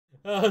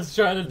I was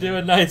trying to do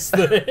a nice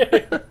thing,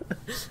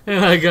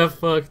 and I got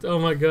fucked. Oh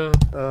my god.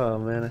 Oh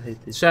man, I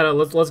hate these. Shadow,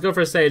 let's go for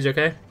a stage,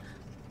 okay?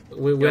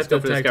 We Let's have go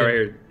to for this attack guy right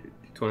him. here.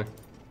 20.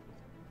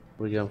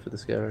 We going for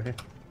this guy right here?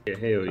 Yeah,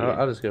 hell yeah.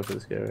 I'll just go for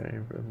this guy right here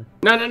in front of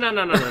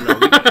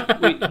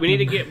me. No. We need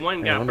to get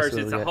one Yeah, guy first.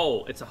 honestly, It's a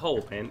hole. It's a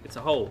hole, man. It's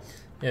a hole.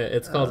 Yeah,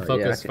 it's called Yeah,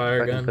 Focus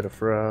Fire I can Gun. put a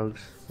frog.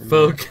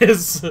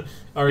 Focus.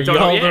 Are Throw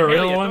y'all them- the yeah,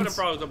 real yeah, ones?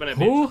 throw them frogs up in that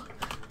bitch.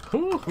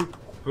 Who?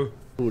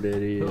 Who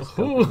that is?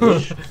 Who?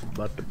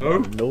 But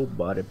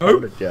nobody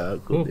apologize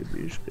because they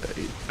be scared.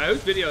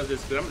 Whose video is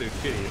this? 'Cause I'm doing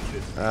shitty at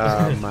this.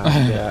 Oh my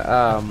god!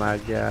 Oh my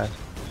god!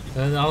 I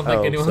don't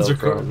think anyone's so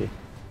recording. froggy.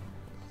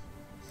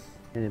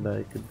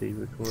 Anybody could be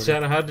recording.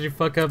 Shadow, how did you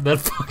fuck up that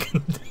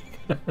fucking thing?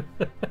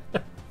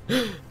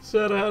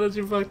 Shadow, how did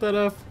you fuck that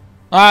up?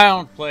 I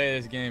don't play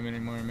this game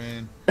anymore,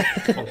 man.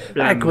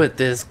 I quit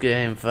this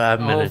game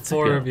 5 All minutes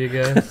four ago. of you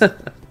guys.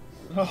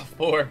 Oh,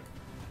 4.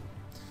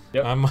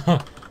 Yep.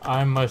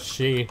 I'm a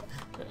she.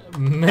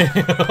 Male.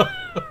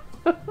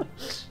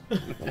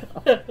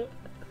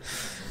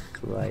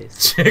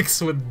 Christ.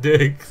 Chicks with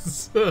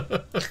dicks.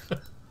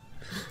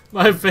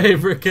 My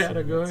favorite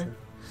category.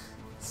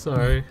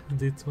 Sorry,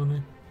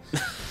 D20.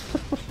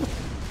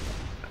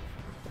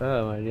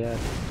 Oh my god.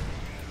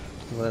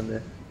 What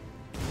the?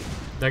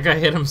 That guy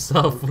hit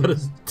himself. What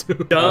is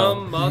dude?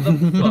 Dumb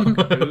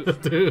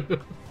motherfucker.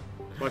 Dude.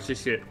 Watch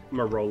this shit. I'm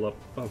gonna roll up.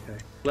 Okay.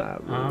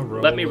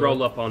 Let Me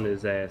roll up on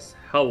his ass.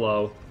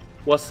 Hello.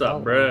 What's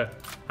up, bruh?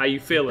 How you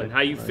feeling? How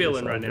you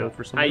feeling right now?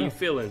 How you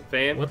feeling,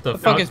 fam? What the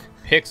Fuck fuck? is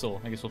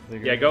Pixel? I guess we'll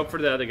figure Yeah, it go out. for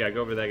the other guy.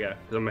 Go for that guy.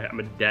 Cause I'm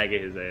gonna dagger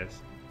his ass.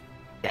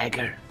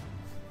 Dagger.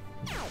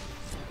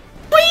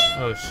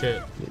 Oh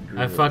shit.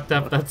 I fucked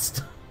up that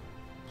stuff.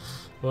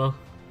 Well,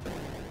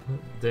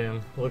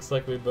 damn. Looks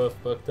like we both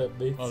fucked up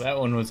beats. Oh, that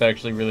one was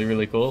actually really,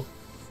 really cool.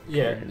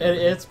 Yeah,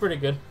 it's pretty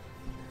good.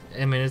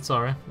 I mean, it's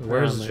alright.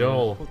 Where's man.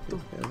 Joel?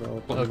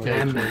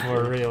 Okay, man.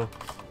 for real.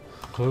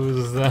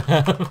 Who's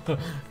that?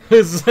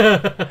 Who's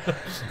that?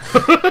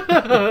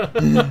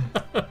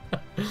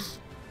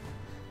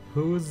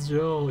 Who's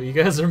Joel? You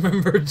guys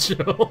remember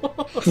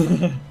Joel?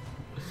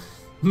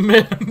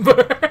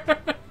 Remember?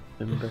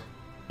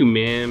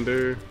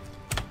 Remember?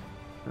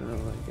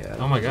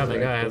 Oh my god, that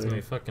guy has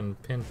me fucking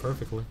pinned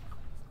perfectly.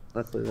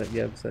 Luckily, that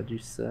guy beside you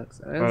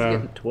sucks. I was know.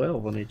 getting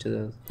 12 on each of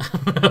those.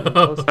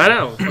 I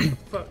know. What the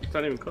fuck? It's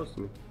not even close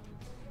to me.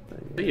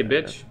 See you,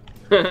 bitch.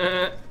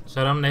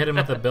 So I'm gonna hit him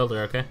with the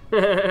builder, okay?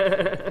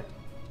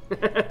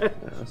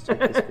 Let's take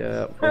this guy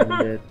out before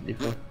I'm dead.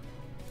 D4.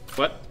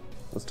 What?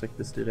 Let's take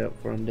this dude out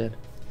before I'm dead.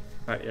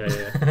 Alright,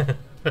 yeah.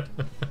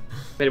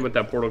 Hit him with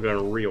that portal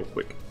gun real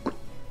quick.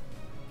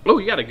 Oh,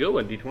 you got a good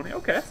one, D20.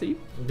 Okay, I see you.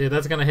 Dude,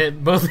 that's gonna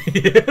hit both of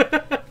you.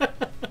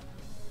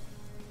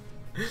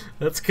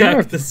 That's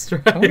Cactus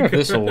Strike. I wonder if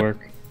this will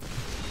work.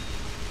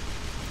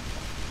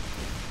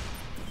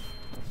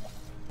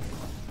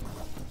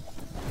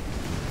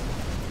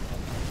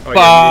 Oh,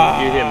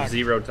 yeah, you hit him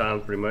 0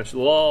 times pretty much.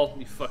 Lol,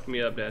 you fucked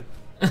me up, Dad.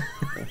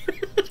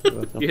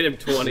 You hit him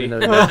 20.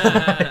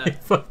 He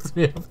fucked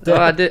me up.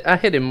 So I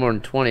hit him more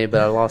than 20,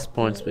 but I lost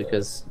points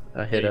because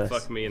I hit You us.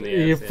 fucked me in the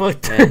You ass.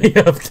 fucked me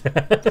up,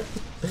 Dad.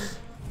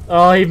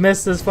 Oh, he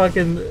missed his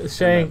fucking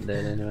shank.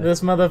 dead anyway.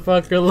 This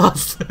motherfucker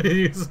lost to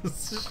use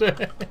his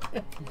shank.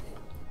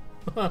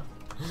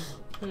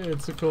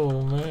 It's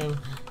cool, man.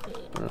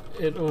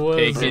 It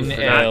was Taking not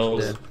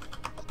L's. Dead.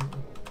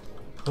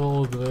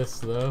 hold this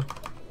though.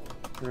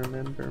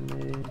 Remember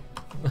me.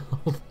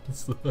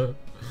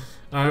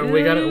 Alright,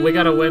 we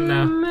gotta win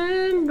now.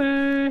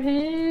 Remember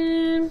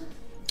him.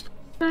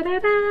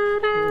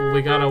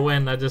 We gotta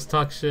win. I just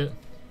talk shit.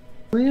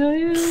 Will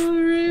you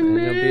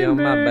gonna be on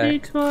my remember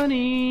back.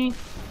 20?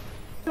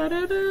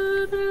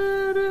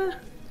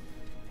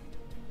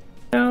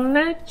 Don't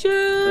let you.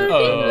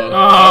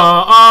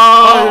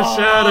 Oh,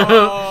 Shadow.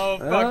 Oh,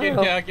 fucking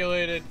Oh.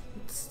 calculated.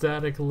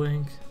 Static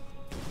link.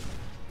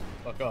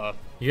 Fuck off.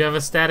 You have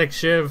a static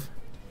shiv.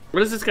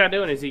 What is this guy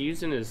doing? Is he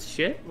using his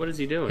shit? What is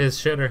he doing? His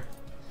shitter.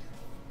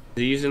 Is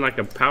he using like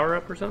a power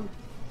up or something?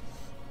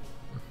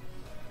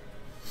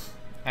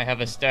 I have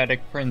a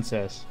static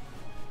princess.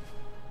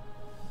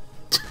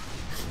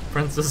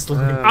 Princess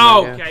Link.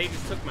 Oh, yeah. okay. He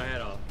just took my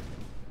head off.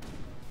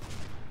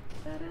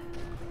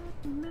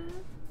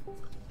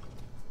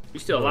 You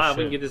still Oh, alive?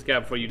 We shit. can get this guy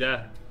before you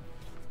die.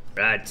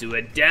 Ride to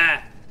a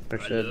die. Or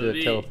should I do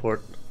a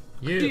teleport?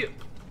 You.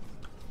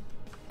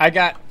 I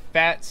got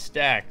fat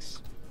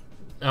stacks.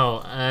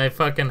 Oh, I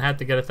fucking had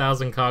to get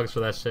 1,000 cogs for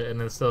that shit,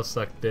 and it still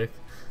sucked dick.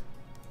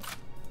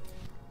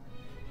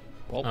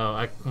 Well, Oh,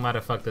 I might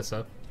have fucked this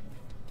up,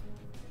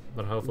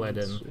 but hopefully I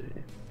Let's didn't.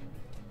 see.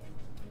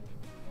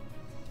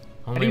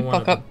 how do Only you one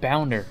fuck of them. up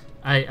Bounder?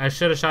 I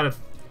should have shot it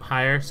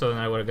higher, so then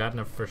I would have gotten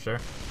it for sure.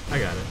 I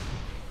got it.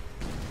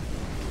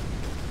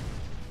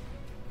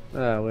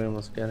 Oh, we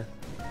almost got it.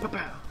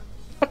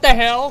 What the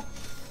hell?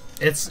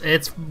 It's Fat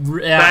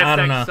I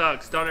don't stack know.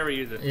 sucks. Don't ever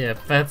use it. Yeah,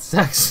 fat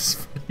stacks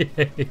is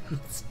pretty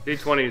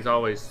D20 is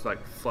always like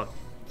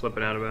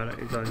flipping out about it.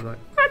 He's always like,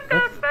 what the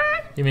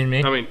fuck? You mean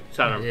me? I mean,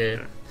 shut up.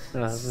 Yeah.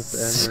 I've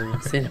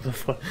seen it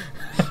before.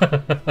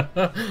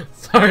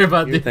 Sorry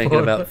about You're thinking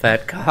about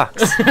fat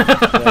cocks.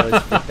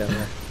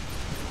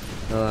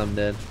 Well, I'm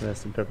dead.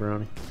 Rest in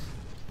pepperoni.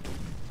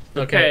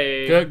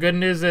 Okay. Good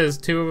news is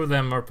 2 of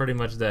them are pretty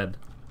much dead.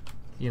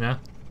 You know?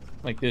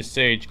 Like this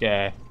Sage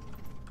guy.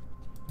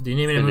 Do you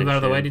need me to move out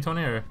of the way,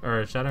 D20,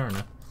 or Shadow, or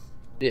no?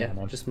 Yeah,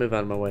 just move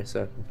out of my way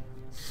so I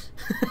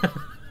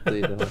can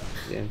lead the whole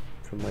game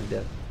from my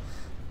death.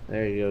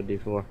 There you go,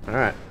 D4.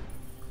 Alright.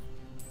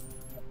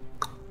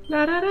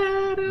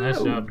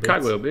 Nice job,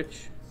 Cogwheel,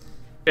 bitch.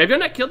 Have you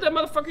not killed that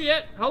motherfucker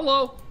yet?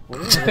 Hello?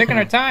 Taking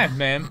our time,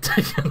 man.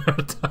 Taking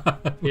our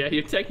time. Yeah,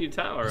 you're taking your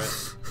time, alright.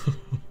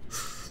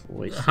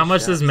 How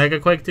much does Mega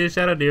Quake do,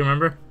 Shadow? Do you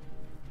remember?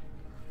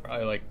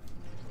 Probably like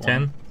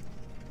 10?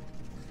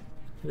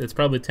 It's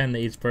probably 10 to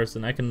each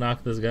person. I can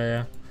knock this guy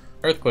out.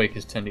 Earthquake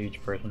is 10 to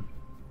each person.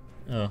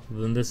 Oh,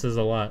 then this is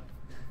a lot.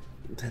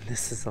 Then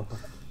this is a lot.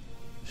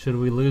 Should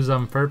we lose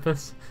on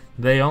purpose?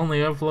 They only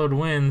upload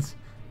wins.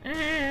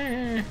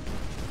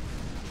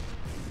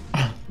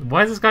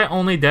 Why is this guy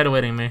only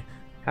deadweighting me?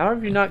 How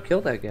have you not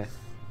killed that guy?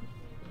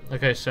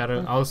 Okay,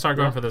 Shadow. I'll start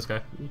going for this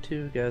guy. You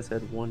 2 guys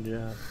had 1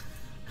 job.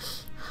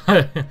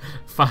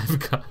 5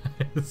 guys.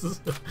 It's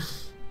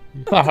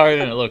not harder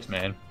than it looks,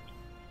 man.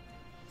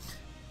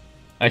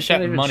 I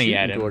shot money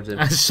at him.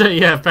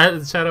 Yeah,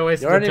 Shadow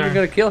wasted You aren't even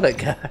gonna kill that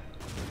guy.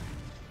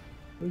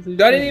 I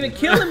didn't even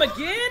kill him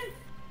again?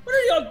 What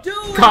are y'all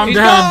doing? Calm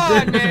down,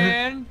 God,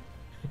 man.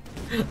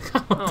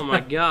 Oh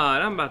my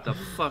god, I'm about to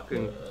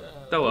fucking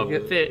throw a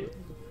fit.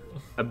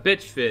 A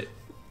bitch fit.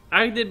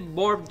 I did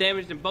more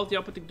damage than both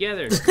y'all put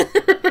together.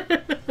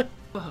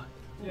 Fuck.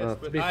 Well,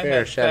 to be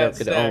fair, Shadow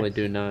could only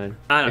do 9.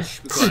 I know.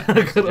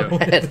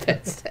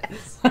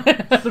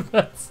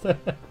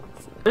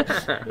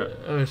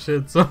 Oh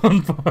shit,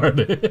 someone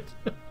farted.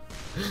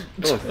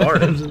 Someone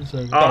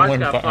farted? Oh, I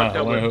just got fucked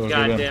up with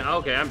goddamn.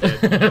 Okay, I'm dead.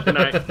 Good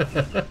night.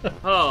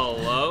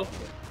 Hello.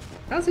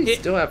 How's he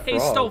still have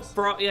frogs? He stole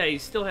frog. Yeah, he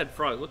still had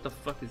frogs. What the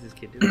fuck is this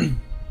kid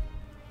doing?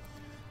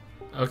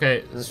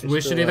 Okay,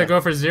 we should either go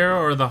for 0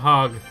 or the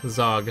hog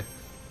Zog.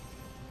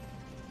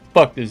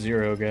 Fuck the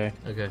 0 guy.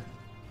 Okay.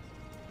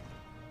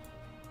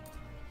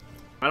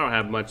 I don't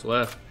have much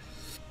left.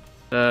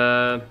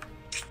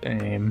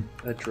 Same.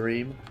 A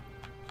dream.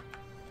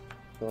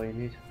 That's all you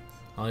need.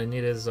 All you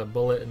need is a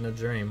bullet and a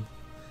dream.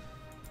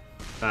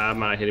 I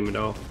might not hit him at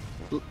all.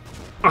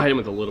 I hit him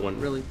with a little one,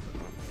 really.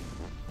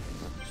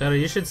 Shadow,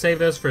 you should save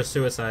those for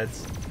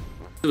suicides.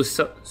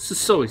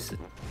 Suicide.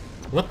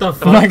 What the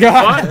fuck? Oh my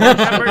god!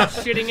 That bird's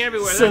shitting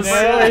everywhere. That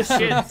bird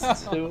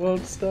shits. It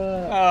won't stop.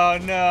 Oh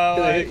no!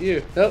 Can I hit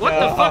you? Nope. What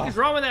the fuck is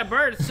wrong with that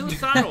bird? It's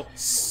suicidal.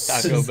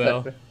 Taco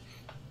Bell.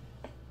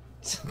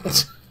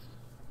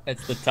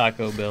 That's the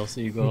Taco Bell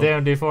seagull.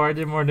 Damn, D4, I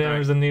did more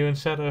damage than you and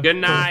Shadow. Good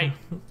night.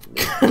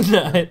 Good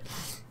night.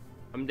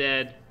 I'm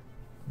dead.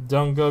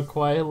 Don't go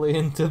quietly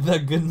into the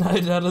good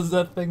night. How does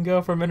that thing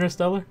go from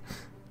Interstellar?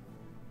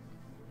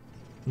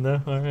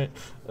 No? Alright.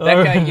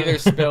 That guy either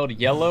spelled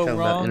yellow Talking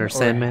wrong about Inner or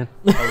Sandman.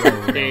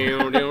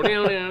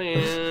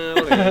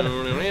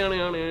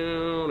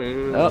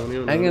 Oh,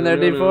 hang in there,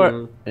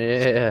 D4.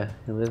 Yeah,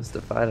 he lives to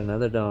fight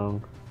another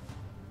dong.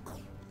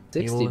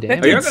 60 That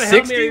damage. Are you did gonna help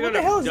me or 60? are you What the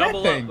gonna hell is that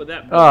double thing? up with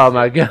that? Oh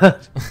my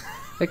god.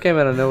 That came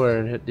out of nowhere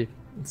and hit you.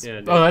 Yeah,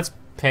 dude. Oh, that's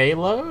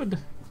payload?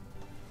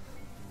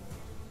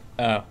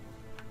 Oh. Yeah,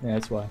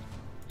 that's why.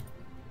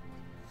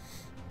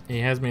 He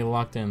has me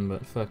locked in,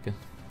 but fucking.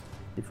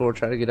 D4,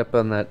 try to get up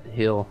on that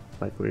hill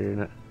like we're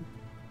not.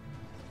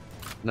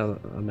 No,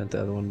 I meant the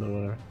other one, but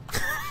whatever.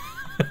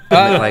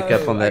 I meant like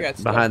up on I that,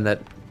 got behind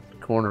that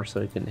corner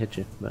so he couldn't hit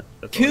you. But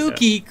That's all I got.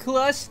 Kooky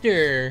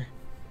cluster.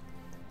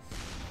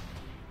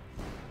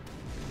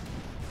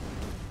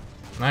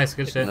 Nice,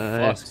 good shit.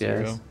 nice, Fuck, guys.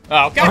 Zero.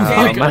 Oh, god damn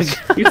Oh it. my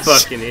god. You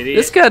fucking idiot.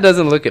 This guy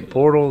doesn't look at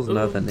portals,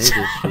 nothing. He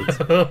just shoots.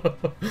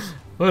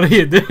 What are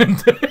you doing?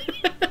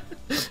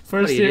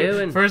 First, you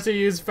doing? First you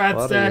use fat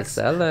What are you stacks.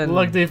 selling?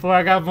 Look, D4,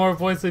 I got more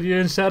points than you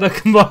and Shadow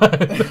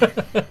combined.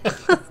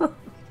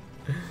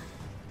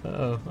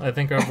 Uh-oh, I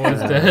think our boy's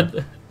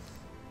dead.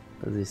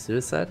 Was he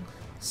suicide?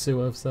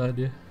 Sue upside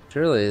you.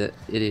 Surely that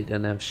idiot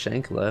doesn't have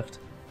shank left.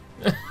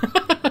 The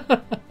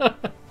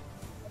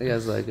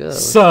guy's like, oh.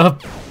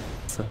 Sup?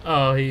 Sup?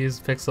 Oh, he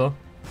used Pixel.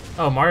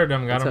 Oh,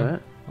 Martyrdom got That's him.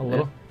 alright. A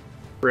little.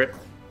 Rip.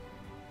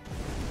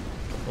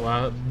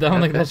 Wow, I don't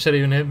think that should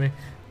even hit me.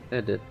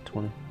 It did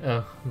 20.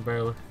 Oh,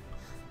 barely.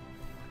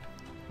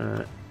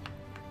 Alright.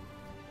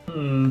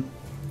 Yeah,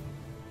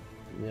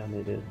 I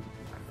need to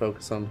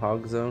focus on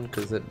Hog Zone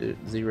because that dude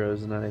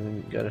Zero's not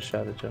even got a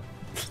shot at you.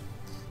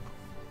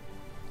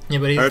 Yeah,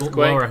 but he's Earthquake,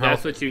 lower that's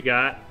health. what you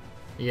got.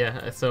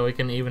 Yeah, so we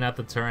can even out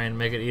the terrain,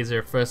 make it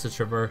easier for us to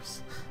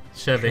traverse.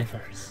 Chevy.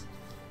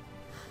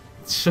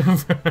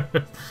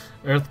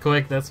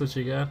 Earthquake, that's what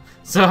you got.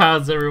 So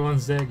how's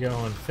everyone's day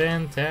going?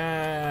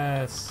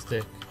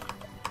 Fantastic.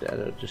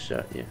 Shadow just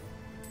shot you.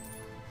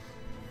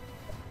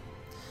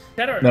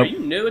 Shadow, Nope. are you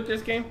new at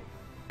this game?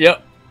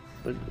 Yep.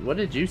 What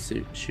did you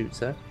shoot,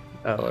 Seth?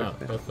 Oh, Oh,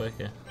 okay. Earthquake,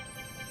 yeah.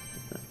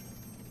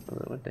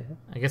 What the hell?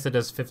 I guess it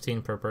does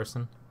 15 per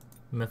person.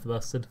 Myth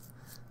busted.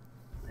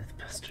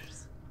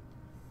 Mythbusters.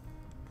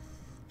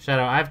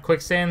 Shadow, I have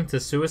quicksand to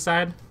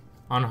suicide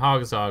on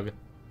Hogzog.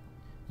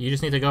 You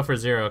just need to go for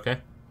 0, okay?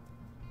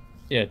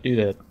 Yeah, do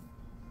that.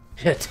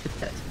 Yeah, do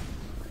that.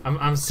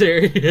 I'm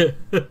serious.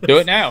 Do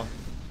it now.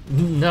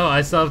 No,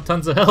 I still have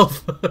tons of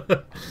health.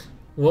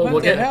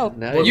 What the hell?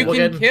 Now You we'll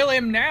can get... kill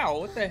him now.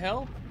 What the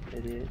hell?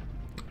 Idiot.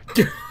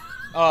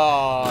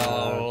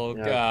 Oh,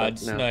 No, God,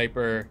 fuck no.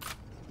 sniper.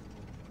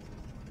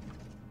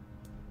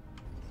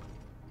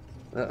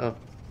 Uh-oh.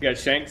 You got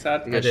shanks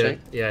out? You I got do. shank?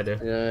 Yeah, I do.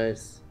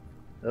 Nice.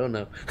 Oh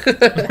no.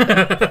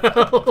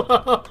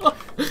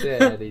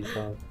 Yeah, he's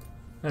off.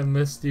 I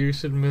missed you. You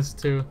should miss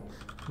too.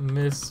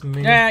 Miss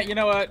me. Yeah, you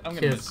know what? I'm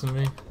gonna Kiss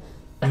me.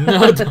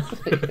 No, don't.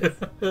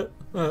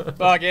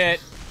 fuck it.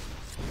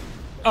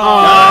 Oh,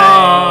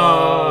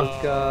 Oh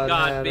god.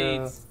 God Hannah.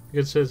 beats.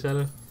 good shit,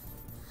 Shadow.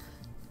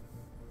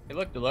 Hey,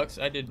 look, Deluxe.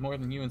 I did more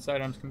than you and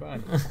Sidearms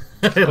combined.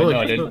 Look, no,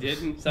 I didn't.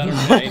 Didn't sound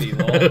right,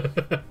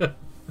 lol.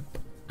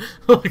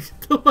 Look at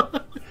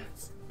the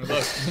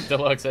Look,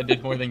 Deluxe. I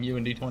did more than you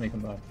and D20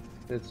 combined.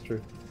 It's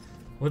true.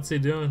 What's he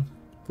doing?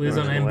 Please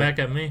Running don't aim away. back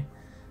at me.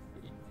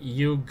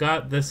 You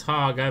got this,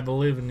 Hog. I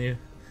believe in you.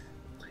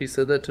 He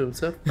said that to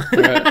himself.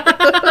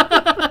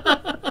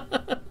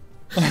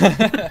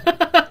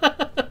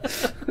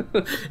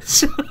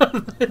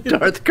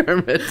 Darth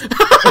Kermit.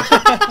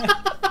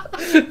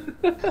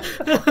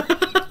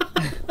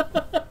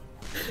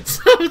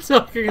 Stop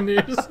talking to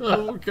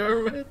yourself,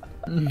 Kermit.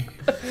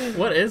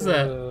 What is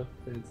that?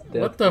 It's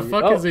What the death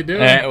fuck for you. is he doing?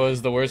 That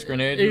was the worst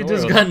grenade He in the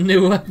just world. got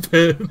new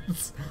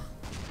weapons.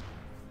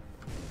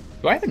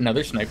 Do I have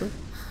another sniper? Or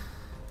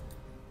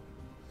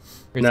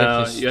is that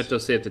No, just- you have to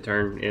see it to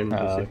turn in. Oh,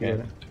 to see okay.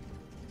 it.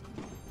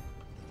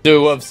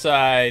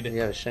 Suicide. You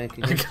got a shank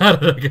I again?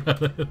 got it, I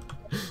got it.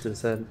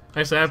 Suicide.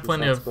 Actually, I have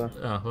plenty of... Suicide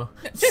Oh, well.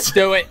 Just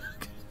do it.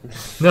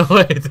 No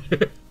way,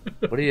 dude.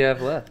 What do you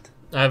have left?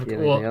 I have... You have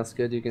anything Well, else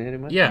good you can hit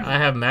him with? yeah, I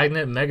have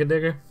Magnet, Mega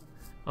Digger.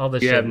 All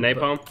this You shit. have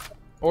napalm?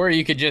 Or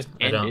you could just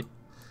I end don't. it.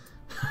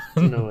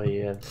 No way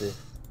you have to.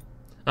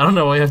 I don't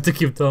know why you have to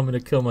keep telling me to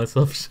kill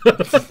myself.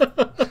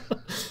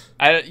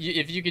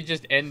 If you could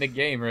just end the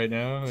game right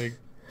now, like,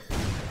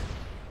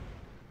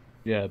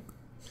 yeah.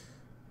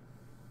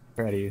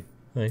 Proud of you.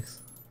 Thanks.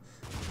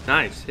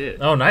 Nice hit.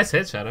 Oh, nice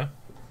hit, Shadow.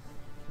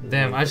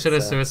 Damn, Yeah, I should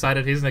have that's,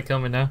 suicided. He's gonna kill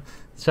me now.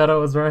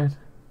 Shadow was right.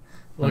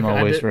 I'm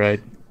always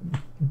right.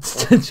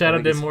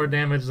 Shadow did more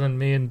damage than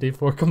me and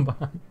D4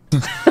 combined.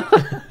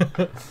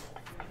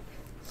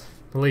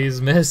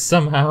 Please miss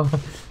somehow.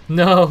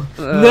 No.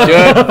 No.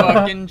 Good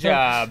fucking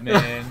job,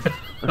 man.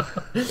 I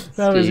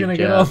was Steve gonna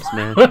get Jobs, off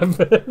man.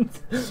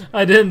 weapons.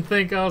 I didn't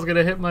think I was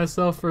gonna hit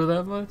myself for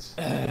that much.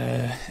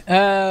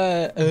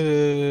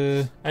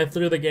 I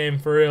threw the game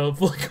for real.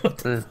 Like, what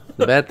the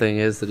The bad thing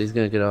is that he's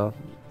gonna get all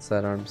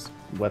sidearms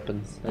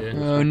weapons. Yeah.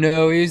 Oh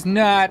no, he's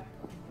not.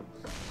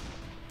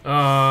 did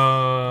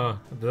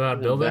that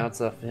build it? Bounce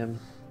off him.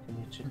 Can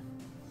hit you.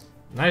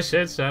 Nice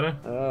shit, Shadow.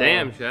 Oh,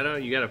 Damn, Shadow,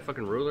 you got a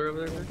fucking ruler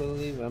over I there?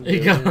 believe I'm He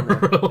got a doing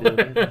ruler.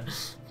 that.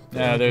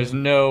 No, there's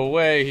no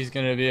way he's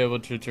gonna be able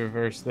to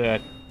traverse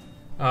that.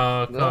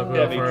 Oh, No,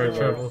 cogwheel yeah, for our big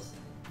troubles.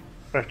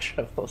 Our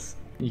troubles.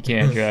 You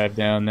can't drive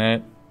down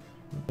that.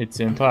 It's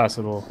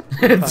impossible.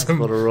 It's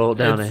Impossible to roll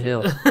down a it's-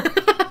 hill.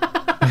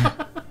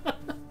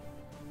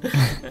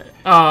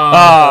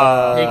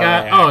 Oh, he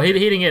got. yeah. Oh, he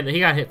didn't get. He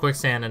got hit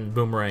quicksand and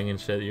boomerang and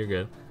shit. You're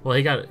good. Well,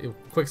 he got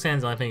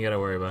quicksand's the only thing you gotta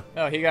worry about.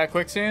 Oh, he got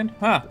quicksand?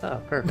 Huh.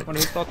 Oh, perfect. Wonder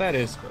whose fault that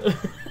is.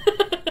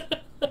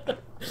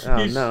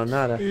 Oh no,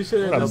 not a. You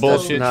should What a that's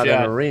bullshit not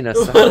shot. an arena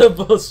What sign. a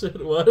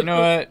bullshit. What? You know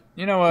what?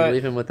 You know what?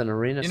 Leave him with an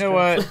arena You know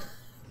sign. what?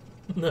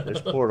 No.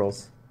 There's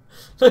portals.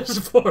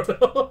 There's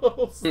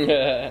portals. Do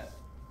Yeah.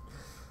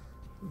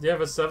 you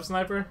have a sub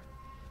sniper?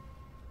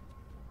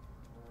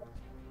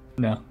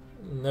 No.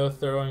 No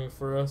throwing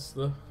for us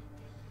though.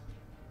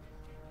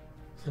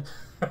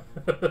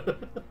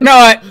 No,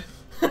 what?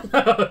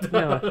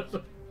 No.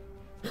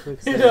 Quick You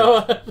save. know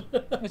what?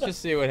 Let's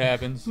just see what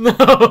happens. No.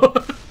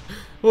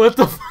 What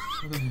the fuck?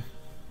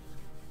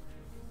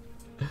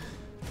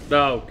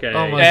 Okay.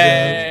 Oh my You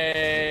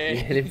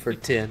Hey! hit him for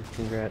 10.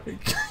 Congrats.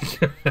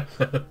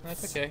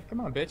 That's okay. Come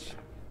on, bitch.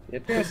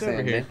 Get Yes,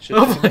 over here.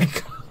 Oh my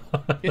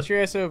god. Get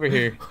your ass over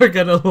here. We're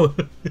gonna lose.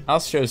 I'll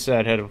show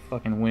Sad how to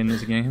fucking win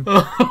this game.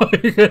 Oh,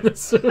 you're gonna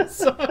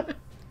suicide.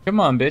 Come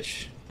on,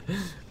 bitch.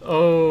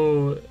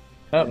 Oh.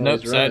 Oh,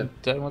 nope. he's Sad, running.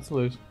 Sad wants to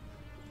lose.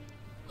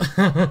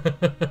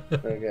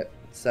 Very good.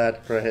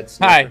 Sad for a hit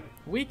Hi. sniper.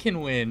 We can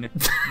win,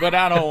 but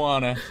I don't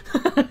wanna.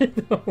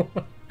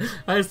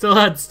 I still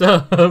had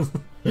stuff.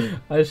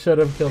 I should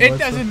have killed It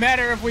myself. doesn't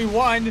matter if we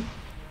won.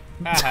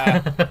 Haha.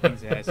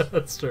 King's ass.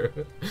 That's true.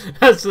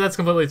 That's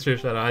completely true,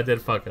 Shadow. I did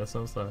fuck us.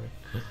 I'm sorry.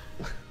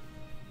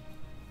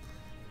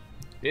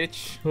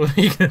 Bitch. What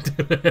are you gonna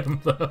do to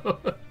him, though?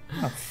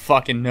 I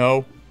fucking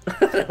know.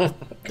 Why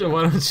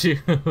don't you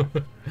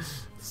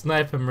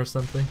snipe him or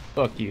something?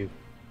 Fuck you.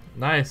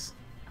 Nice.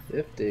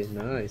 50.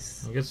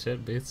 Nice. Good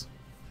shit, Beats.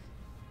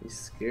 He's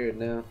scared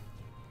now.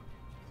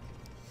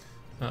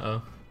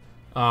 Uh-oh.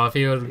 Oh, if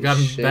he would have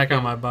gotten back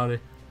on my body.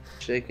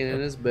 Shaking in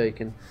his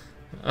bacon.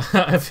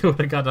 If he would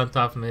have gotten on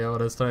top of me, I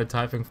would have started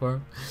typing for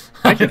him.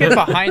 How'd you get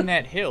behind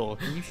that hill?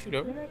 Can you shoot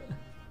over that?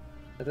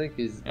 I think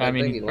he's. I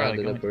mean, think he's he probably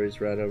landed going up where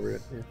he's right over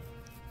it. Yeah.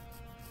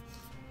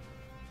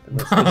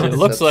 It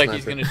looks like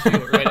he's gonna shoot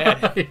it right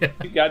at it. Yeah.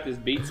 You got this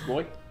beats,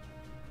 boy.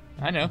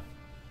 I know.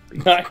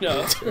 I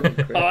know.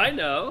 Oh, I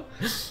know.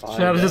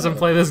 Shadow doesn't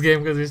play this game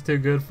because he's too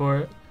good for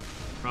it.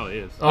 Probably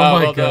is. Oh,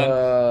 my well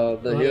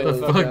god. The What hill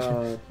the is fuck?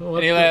 gone. What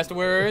Any the- last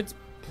words,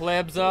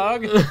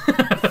 plebzog?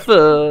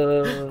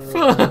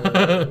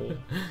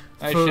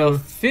 I shall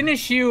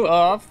finish you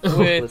off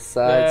with.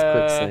 Besides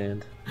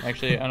quicksand.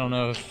 Actually, I don't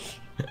know.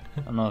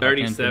 I don't know if I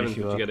can 37 finish is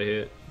you what off. you gotta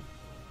hit.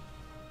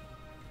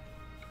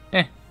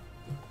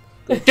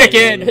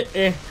 Chicken.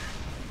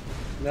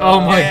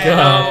 Oh my No.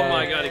 god. Oh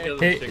my god, he killed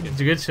the Hey, chicken.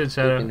 good shit,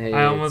 Shadow. Chicken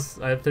I heads.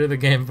 threw the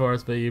game for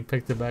us, but you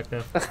picked it back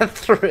up. I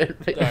threw it.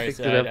 Sorry, Picked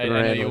so it up I and know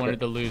ran you with wanted it.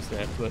 to lose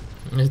that, but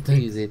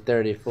Easy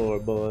 34,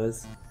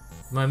 boys.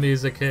 My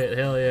music hit,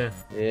 hell yeah.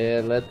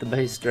 Yeah, let the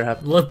bass drop.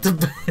 Let the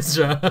bass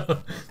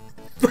drop.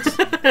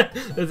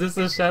 Is this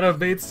a Shadow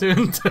Beats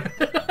tune?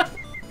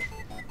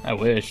 I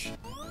wish.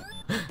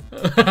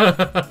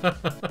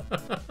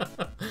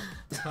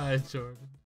 Hi, Jordan.